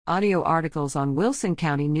Audio articles on Wilson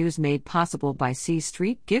County News made possible by C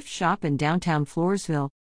Street Gift Shop in downtown Floresville.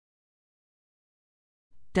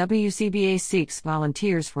 WCBA seeks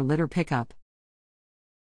volunteers for litter pickup.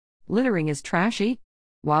 Littering is trashy.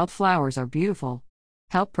 Wildflowers are beautiful.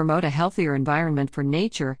 Help promote a healthier environment for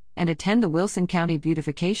nature and attend the Wilson County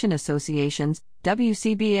Beautification Association's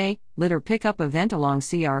WCBA Litter Pickup event along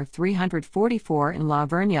CR 344 in La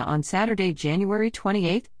Vernia on Saturday, January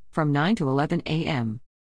 28, from 9 to 11 a.m.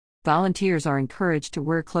 Volunteers are encouraged to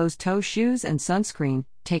wear closed-toe shoes and sunscreen,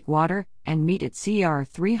 take water, and meet at CR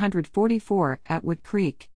 344 at Wood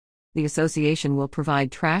Creek. The association will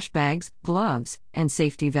provide trash bags, gloves, and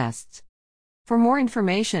safety vests. For more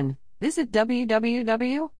information, visit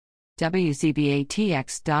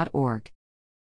www.wcbatx.org.